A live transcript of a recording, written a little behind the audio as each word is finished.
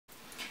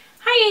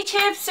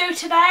YouTube, so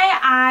today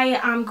I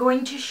am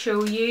going to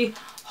show you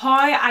how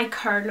I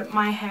curl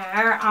my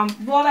hair,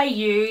 what I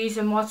use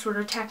and what sort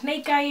of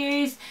technique I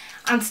use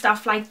and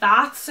stuff like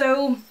that.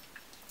 So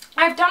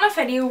I've done a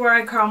video where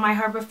I curl my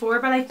hair before,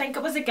 but I think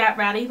it was a get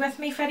ready with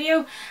me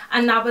video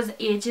and that was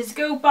ages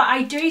ago. But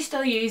I do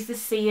still use the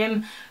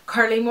same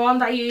curling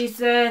wand. I use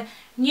the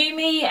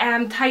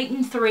NuMe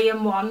Titan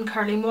 3-in-1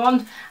 curling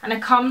wand, and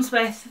it comes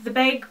with the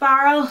big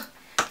barrel,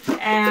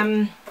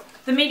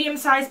 the medium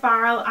sized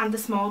barrel and the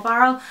small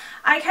barrel.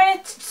 I kind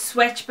of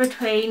switch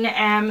between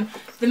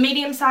the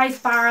medium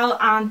sized barrel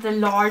and the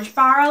large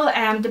barrel,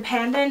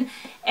 depending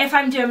if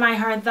I'm doing my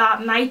hair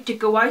that night to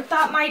go out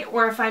that night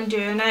or if I'm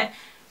doing it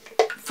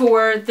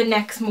for the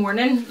next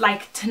morning,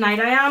 like tonight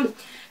I am.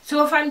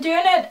 So if I'm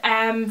doing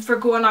it for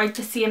going out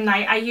the same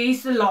night, I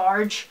use the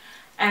large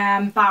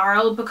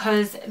barrel,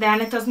 because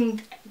then it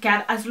doesn't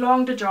get as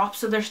long to drop,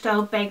 so they're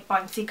still big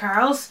bouncy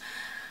curls.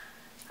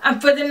 And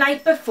for the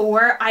night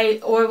before, I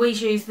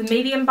always use the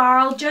medium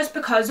barrel, just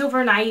because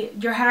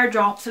overnight your hair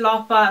drops a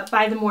lot, but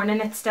by the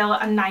morning it's still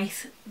a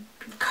nice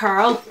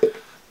curl.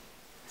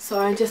 So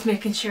I'm just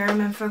making sure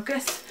I'm in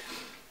focus.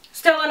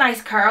 Still a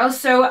nice curl.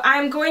 So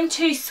I'm going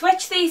to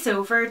switch these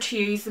over to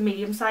use the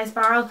medium sized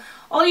barrel.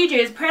 All you do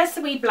is press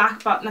the wee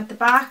black button at the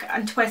back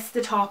and twist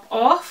the top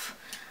off.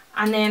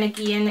 And then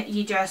again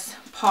you just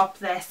pop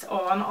this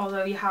on,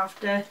 although you have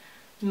to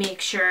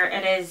make sure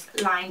it is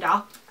lined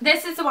up.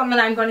 This is the one that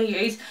I'm going to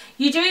use.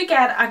 You do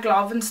get a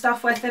glove and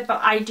stuff with it, but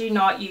I do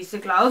not use the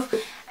glove.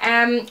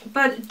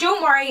 But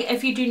don't worry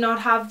if you do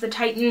not have the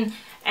Titan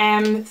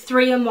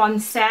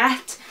 3-in-1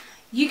 set.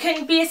 You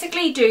can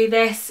basically do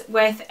this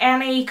with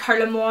any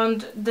curling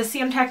wand, the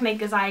same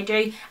technique as I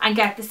do, and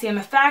get the same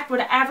effect,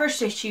 whatever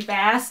suits you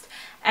best.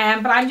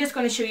 But I'm just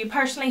going to show you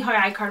personally how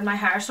I curl my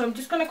hair. So I'm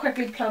just going to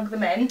quickly plug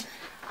them in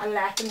and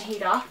let them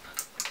heat up.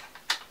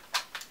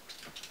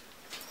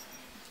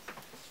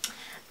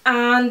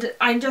 And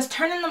I'm just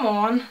turning them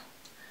on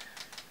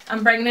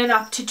and bringing it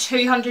up to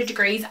 200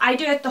 degrees. I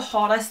do it the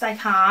hottest I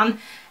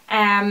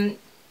can,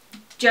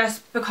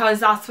 just because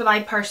that's what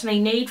I personally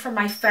need for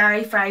my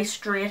very, very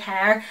straight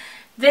hair.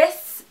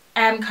 This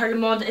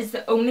curling wand is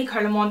the only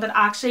curling wand that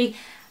actually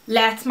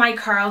lets my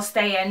curls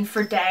stay in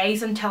for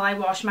days until I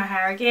wash my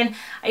hair again.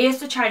 I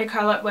used to try to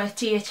curl it with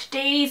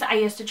THDs, I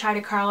used to try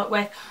to curl it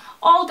with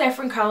all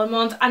different curling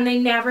wands, and they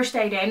never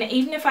stayed in.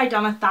 Even if I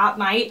done it that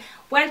night,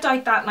 went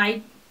out that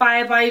night, by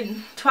about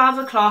 12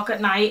 o'clock at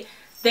night,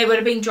 they would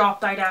have been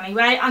dropped out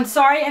anyway. And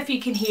sorry if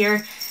you can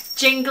hear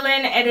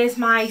jingling, it is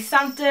my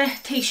Santa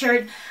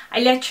t-shirt.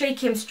 I literally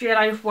came straight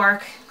out of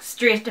work,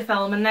 straight to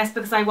filming this,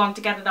 because I want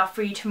to get it up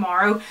for you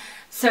tomorrow.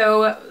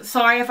 So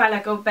sorry if I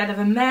look a bit of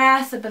a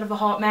mess, a bit of a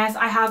hot mess.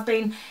 I have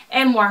been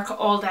in work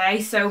all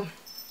day, so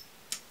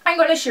I'm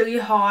going to show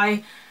you how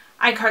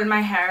I curl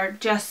my hair,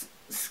 just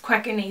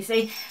quick and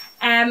easy.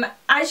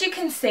 As you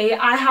can see,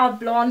 I have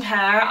blonde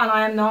hair and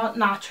I am not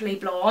naturally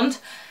blonde.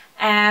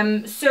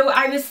 So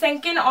I was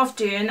thinking of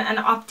doing an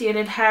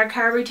updated hair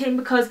care routine,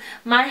 because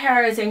my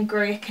hair is in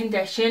great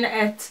condition.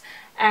 It's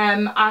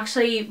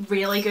actually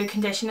really good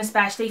condition,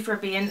 especially for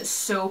being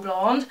so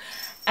blonde.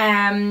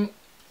 And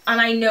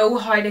I know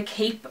how to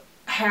keep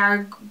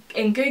hair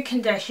in good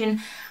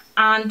condition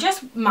and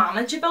just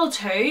manageable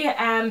too.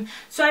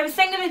 So I was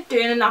thinking of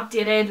doing an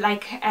updated,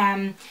 like,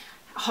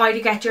 how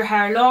to get your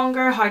hair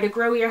longer, how to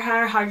grow your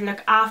hair, how to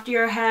look after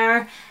your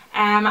hair,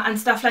 and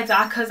stuff like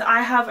that, because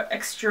I have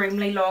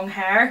extremely long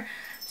hair.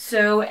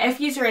 So if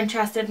you are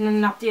interested in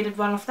an updated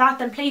one of that,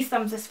 then please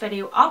thumbs this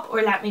video up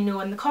or let me know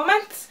in the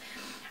comments.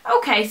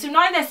 Okay, so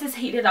now this is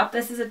heated up.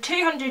 This is at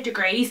 200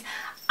 degrees.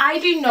 I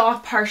do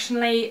not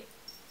personally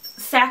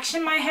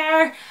section my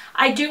hair.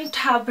 I don't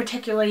have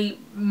particularly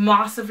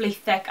massively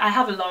thick. I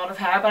have a lot of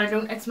hair, but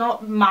it's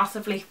not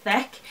massively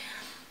thick.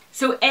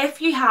 So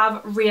if you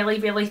have really,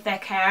 really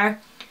thick hair,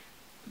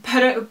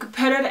 put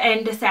it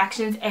into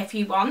sections if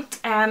you want.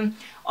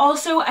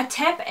 Also a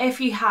tip, if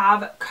you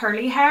have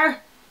curly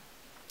hair,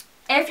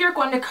 if you're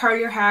going to curl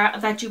your hair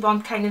that you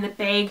want kind of the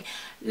big,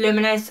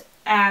 luminous,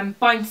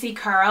 bouncy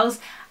curls,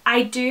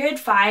 I do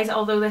advise,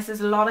 although this is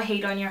a lot of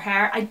heat on your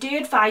hair, I do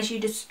advise you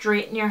to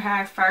straighten your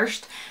hair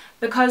first,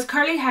 because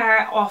curly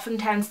hair often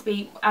tends to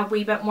be a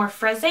wee bit more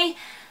frizzy.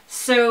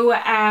 So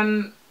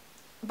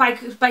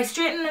by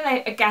straightening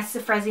it, it gets the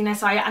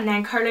frizziness out, and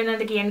then curling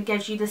it again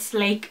gives you the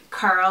sleek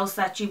curls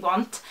that you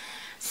want.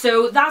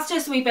 So that's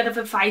just a wee bit of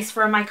advice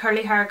for my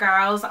curly hair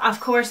girls. Of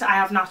course, I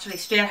have naturally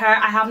straight hair.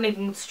 I haven't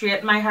even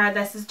straightened my hair.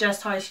 This is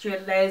just how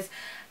straight it is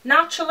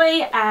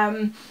naturally.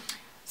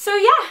 So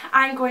yeah,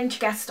 I'm going to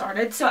get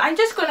started. So I'm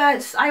just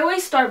gonna, I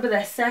always start with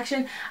this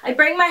section. I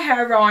bring my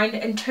hair around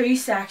in two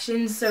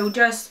sections, so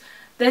just,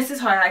 this is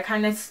how I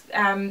kind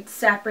of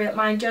separate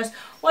mine, just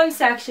one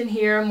section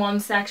here and one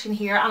section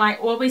here, and I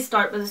always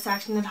start with the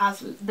section that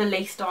has the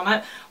least on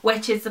it,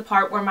 which is the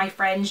part where my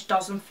fringe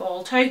doesn't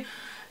fall to.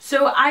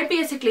 So I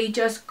basically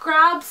just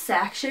grab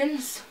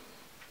sections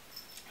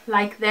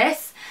like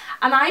this,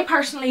 and I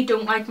personally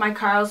don't like my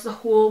curls the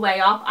whole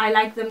way up. I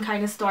like them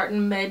kind of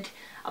starting mid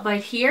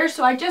about here,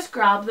 so I just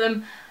grab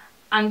them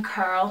and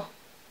curl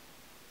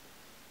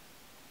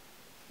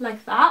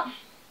like that.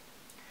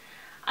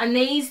 And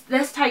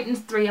this Titan's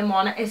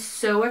 3-in-1 is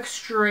so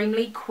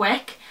extremely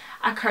quick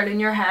at curling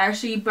your hair,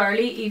 so you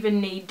barely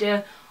even need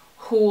to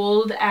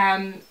hold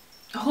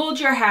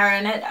your hair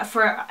in it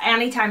for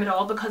any time at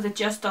all, because it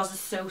just does it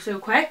so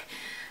quick.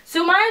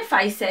 So my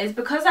advice is,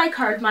 because I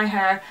curled my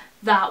hair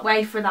that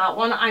way for that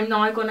one, I'm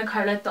now going to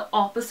curl it the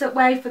opposite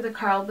way for the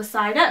curl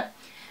beside it.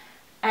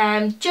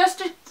 Just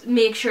to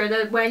make sure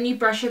that when you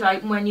brush it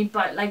out and when you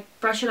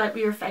brush it out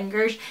with your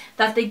fingers,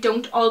 that they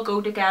don't all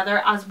go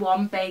together as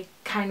one big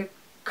kind of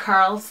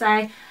curl,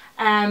 say.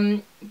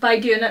 By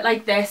doing it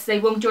like this, they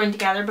won't join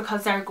together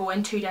because they're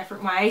going two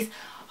different ways.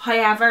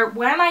 However,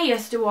 when I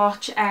used to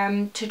watch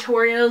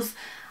tutorials,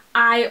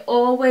 I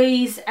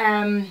always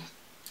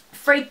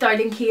freaked out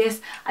in case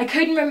I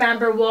couldn't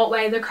remember what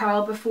way the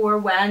curl before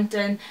went,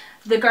 and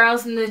the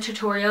girls in the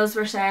tutorials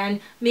were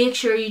saying make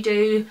sure you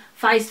do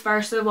vice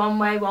versa, one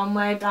way, blah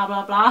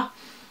blah blah.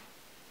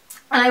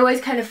 And I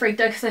always kind of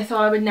freaked out because I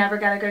thought I would never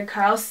get a good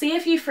curl. See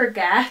if you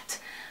forget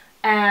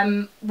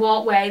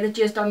what way that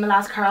you've done the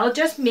last curl,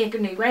 just make a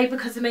new way,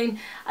 because I mean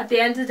at the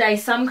end of the day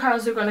some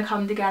curls are going to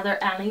come together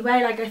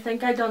anyway. Like I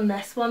think I done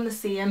this one the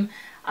same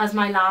as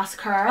my last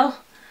curl,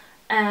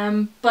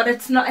 but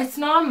it's not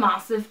a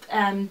massive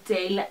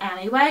deal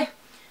anyway.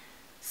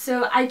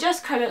 So I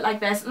just cut it like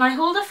this, and I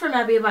hold it for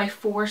maybe about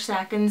 4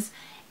 seconds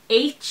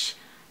each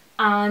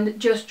and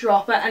just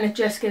drop it, and it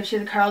just gives you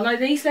the curl. Now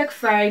these look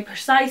very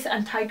precise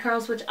and tight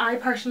curls, which I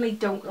personally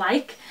don't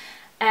like.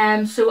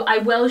 So I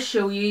will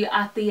show you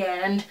at the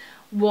end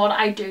what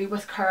I do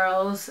with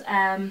curls,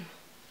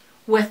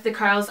 with the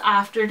curls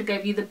after, to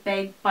give you the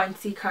big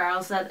bouncy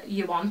curls that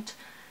you want.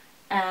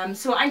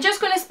 So I'm just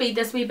going to speed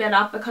this wee bit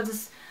up because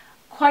it's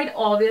quite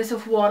obvious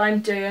of what I'm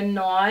doing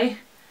now,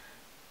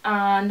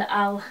 and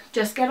I'll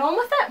just get on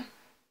with it.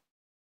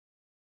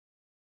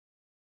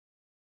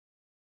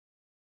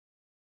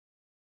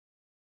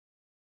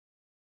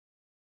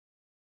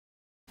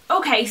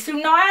 Okay, so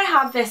now I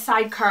have this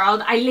side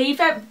curled. I leave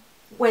it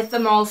with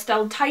them all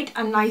still tight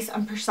and nice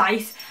and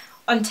precise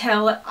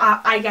until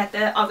I get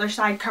the other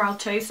side curled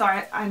too.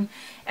 Sorry, I'm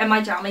in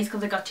my jammies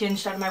because I got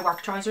changed out of my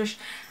work trousers,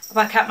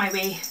 but I kept my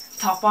wee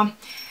top on.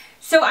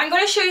 So I'm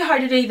going to show you how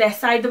to do this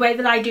side, the way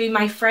that I do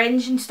my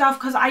fringe and stuff,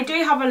 because I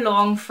do have a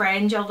long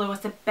fringe, although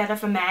it's a bit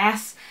of a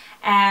mess,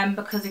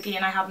 because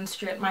again I haven't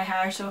straightened my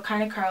hair, so it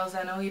kind of curls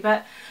in a wee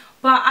bit.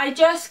 But I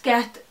just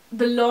get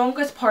the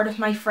longest part of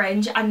my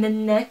fringe and the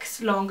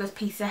next longest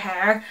piece of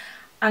hair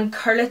and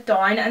curl it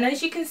down, and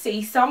as you can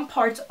see some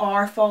parts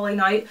are falling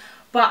out,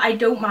 but I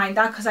don't mind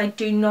that because I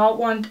do not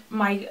want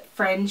my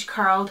fringe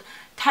curled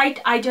tight.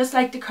 I just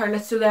like to curl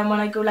it so then when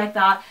I go like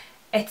that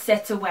it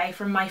sits away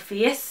from my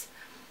face,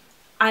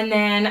 and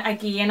then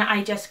again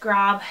I just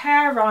grab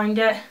hair around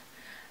it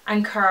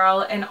and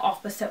curl in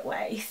opposite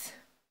ways.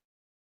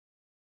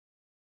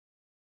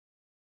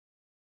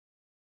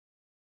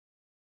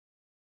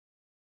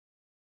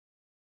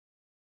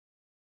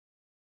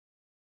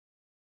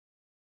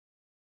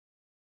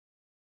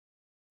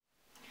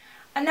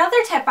 Another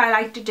tip I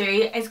like to do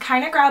is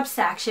kind of grab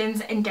sections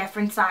in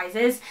different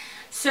sizes.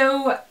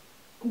 So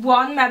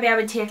one, maybe I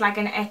would take like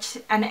an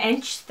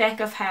inch thick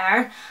of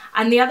hair,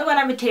 and the other one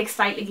I would take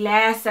slightly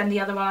less, and the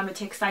other one I would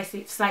take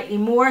slightly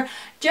more,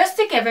 just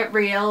to give it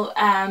real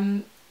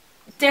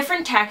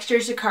different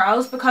textures to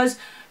curls, because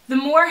the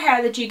more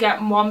hair that you get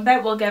in one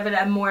bit will give it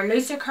a more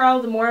looser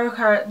curl,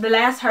 the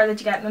less hair that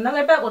you get in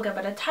another bit will give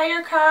it a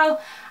tighter curl.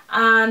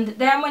 And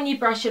then when you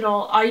brush it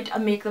all out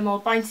and make them all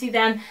bouncy,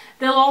 then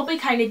they'll all be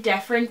kind of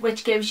different,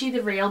 which gives you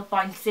the real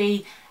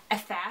bouncy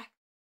effect.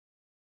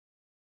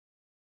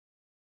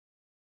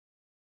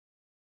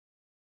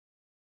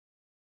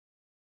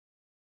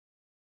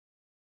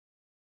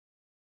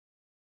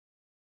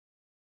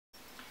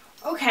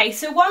 Okay,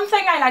 so one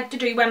thing I like to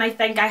do when I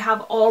think I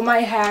have all my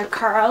hair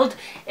curled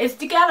is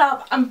to get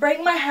up and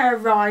bring my hair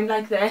round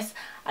like this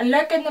and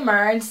look in the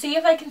mirror and see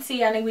if I can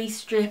see any wee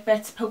straight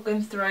bits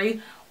poking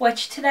through,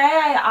 which today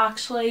I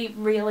actually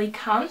really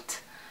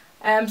can't.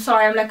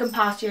 Sorry, I'm looking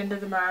past you into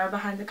the mirror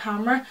behind the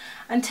camera,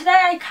 and today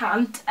I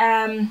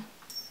can't,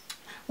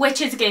 which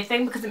is a good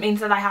thing because it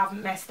means that I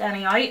haven't missed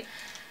any out.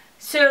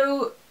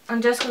 So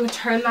I'm just going to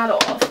turn that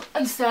off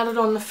and set it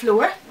on the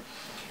floor.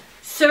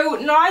 So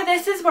now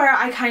this is where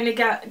I kind of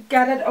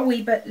get it a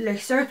wee bit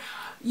looser.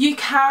 You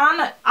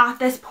can at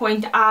this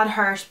point add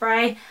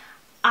hairspray.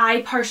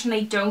 I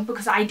personally don't,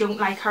 because I don't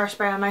like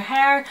hairspray on my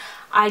hair.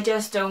 I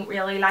just don't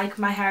really like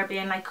my hair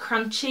being like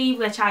crunchy,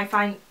 which I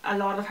find a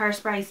lot of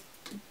hairsprays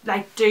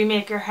like do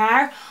make your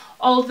hair.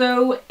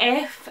 Although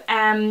if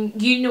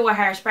you know a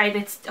hairspray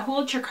that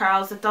holds your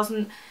curls, that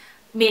doesn't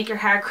make your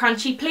hair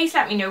crunchy, please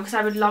let me know because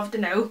I would love to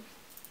know.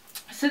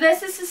 So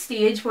this is the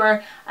stage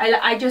where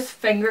I just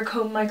finger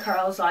comb my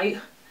curls out.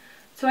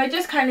 So I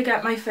just kind of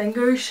get my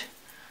fingers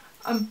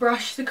and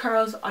brush the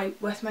curls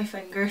out with my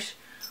fingers,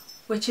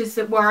 which is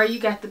where you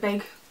get the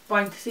big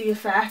bouncy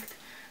effect.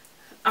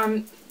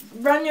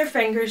 Run your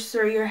fingers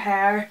through your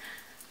hair,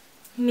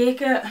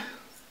 make it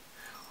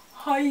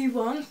how you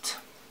want,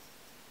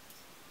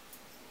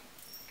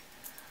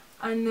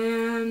 and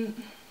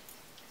then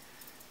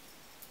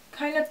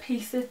kind of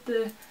piece it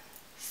to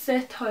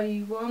sit how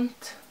you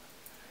want.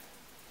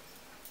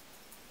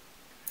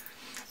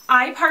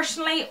 I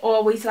personally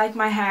always like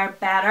my hair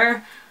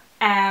better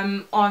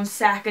on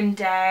second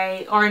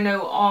day, or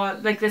no,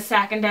 on like the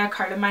second day of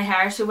curling my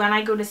hair. So when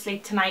I go to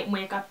sleep tonight and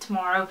wake up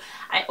tomorrow,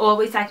 I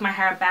always like my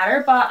hair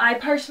better. But I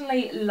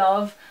personally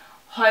love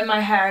how my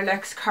hair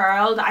looks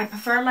curled. I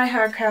prefer my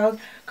hair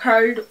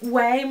curled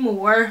way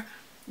more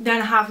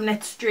than having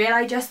it straight.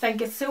 I just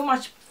think it's so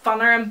much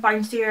funner and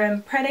bouncier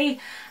and pretty.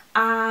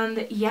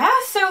 And yeah,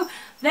 so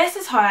this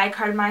is how I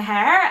curl my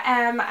hair.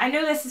 I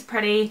know this is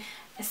pretty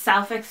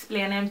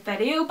self-explaining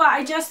video, but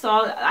I just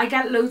thought I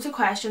get loads of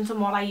questions on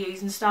what I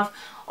use and stuff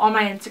on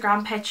my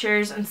Instagram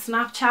pictures and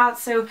Snapchat,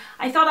 so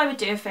I thought I would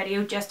do a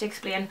video just to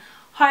explain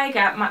how I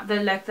get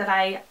the look that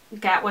I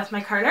get with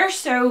my curlers.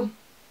 So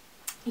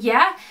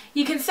yeah,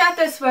 you can set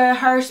this with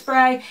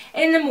hairspray.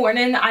 In the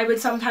morning I would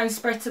sometimes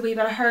spritz a wee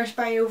bit of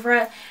hairspray over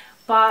it,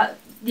 but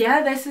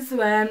yeah, this is the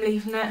way I'm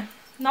leaving it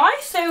now.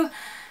 So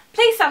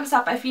please thumbs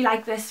up if you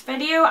like this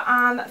video,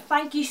 and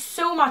thank you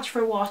so much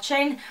for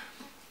watching.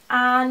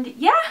 And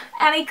yeah,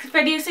 any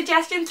video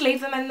suggestions,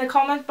 leave them in the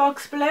comment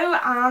box below,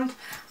 and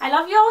I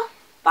love you all.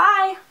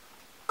 Bye.